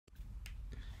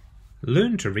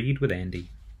Learn to read with Andy.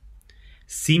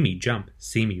 See me jump,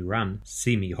 see me run,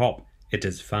 see me hop, it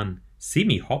is fun. See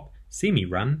me hop, see me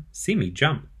run, see me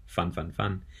jump, fun, fun,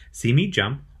 fun. See me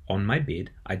jump on my bed,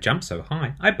 I jump so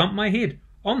high, I bump my head.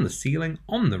 On the ceiling,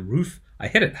 on the roof, I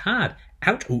hit it hard,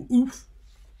 out, ooh, oof.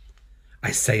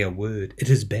 I say a word, it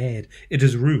is bad, it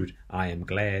is rude, I am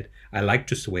glad. I like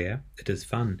to swear, it is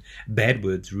fun. Bad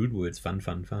words, rude words, fun,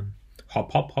 fun, fun.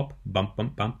 Hop, hop, hop, bump,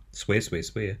 bump, bump, swear, swear,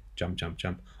 swear, jump, jump,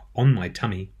 jump. On my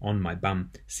tummy, on my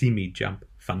bum, see me jump,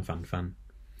 fun, fun, fun.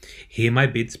 Hear my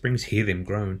bed springs, hear them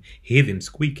groan, hear them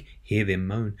squeak, hear them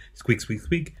moan. Squeak, squeak,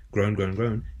 squeak, groan, groan,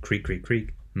 groan, creak, creak,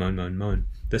 creak, moan, moan, moan.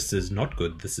 This is not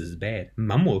good, this is bad.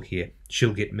 Mum will hear,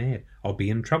 she'll get mad. I'll be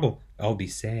in trouble, I'll be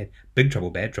sad. Big trouble,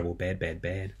 bad, bad,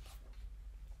 bad.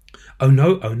 Oh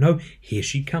no, here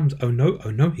she comes. Oh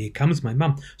no, here comes my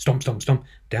mum. Stomp, stomp, stomp,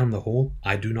 down the hall.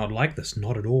 I do not like this,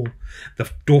 not at all. The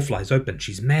door flies open,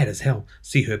 she's mad as hell.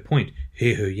 See her point,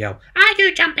 hear her yell. Are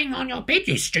you jumping on your bed,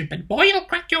 you stupid boy? I'll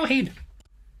crack your head.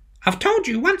 I've told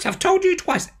you once, I've told you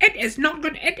twice. It is not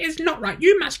good, it is not right.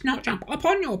 You must not jump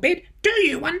upon your bed. Do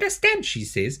you understand? She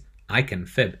says, I can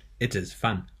fib, it is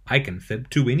fun. I can fib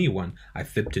to anyone. I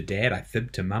fib to dad, I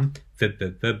fib to mum. Fib,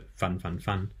 fib, fib, fun, fun,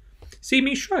 fun. See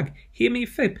me shrug, hear me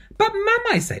fib. But mum,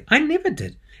 I say, I never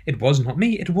did. It was not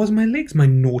me, it was my legs, my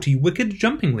naughty, wicked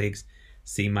jumping legs.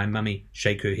 See my mummy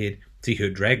shake her head, see her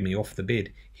drag me off the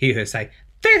bed. Hear her say,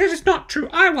 that is not true,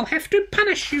 I will have to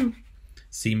punish you.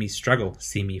 See me struggle,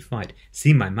 see me fight.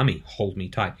 See my mummy hold me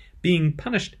tight. Being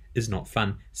punished is not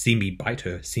fun. See me bite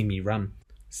her, see me run.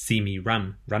 See me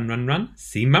run, run, run, run.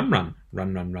 See mum run,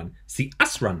 run, run, run. See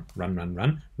us run, run, run,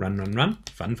 run, run, run, run.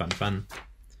 Fun, fun, fun.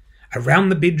 Around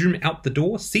the bedroom, out the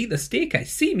door, see the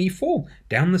staircase, see me fall.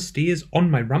 Down the stairs,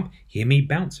 on my rump, hear me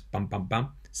bounce, bump, bump,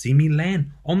 bump. See me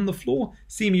land on the floor,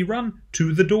 see me run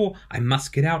to the door. I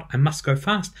must get out, I must go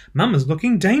fast. Mum is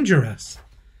looking dangerous.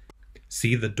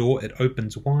 See the door, it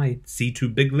opens wide. See two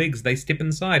big legs, they step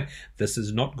inside. This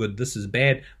is not good, this is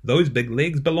bad. Those big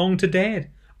legs belong to Dad.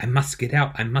 I must get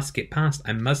out, I must get past.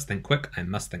 I must think quick, I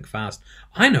must think fast.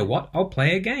 I know what, I'll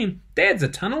play a game. Dad's a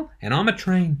tunnel, and I'm a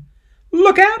train.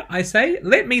 Look out, I say,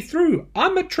 let me through.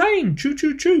 I'm a train, choo,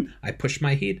 choo, choo. I push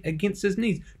my head against his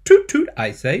knees. Toot, toot,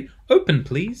 I say, open,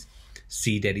 please.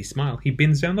 See Daddy smile, he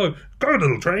bends down low. Go,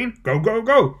 little train, go, go,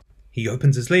 go. He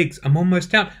opens his legs, I'm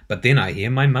almost out, but then I hear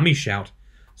my mummy shout.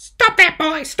 Stop that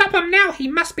boy, stop him now, he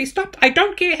must be stopped. I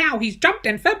don't care how, he's jumped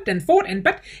and fibbed and fought and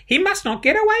bit. He must not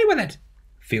get away with it.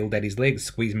 Feel Daddy's legs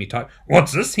squeeze me tight.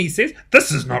 What's this, he says.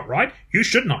 This is not right. You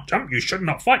should not jump, you should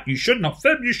not fight, you should not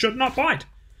fib, you should not bite.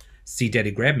 See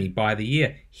Daddy grab me by the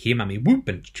ear. Hear Mummy whoop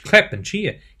and clap and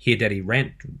cheer. Hear Daddy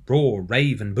rant, roar,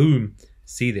 rave and boom.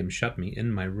 See them shut me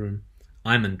in my room.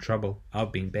 I'm in trouble,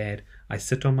 I've been bad. I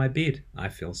sit on my bed, I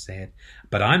feel sad.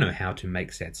 But I know how to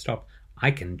make sad stop. I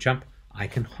can jump, I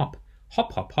can hop.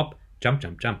 Hop, hop, hop, jump,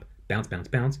 jump, jump. Bounce, bounce,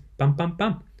 bounce, bump, bump,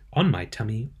 bump. On my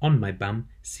tummy, on my bum.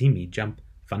 See me jump,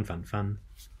 fun, fun, fun.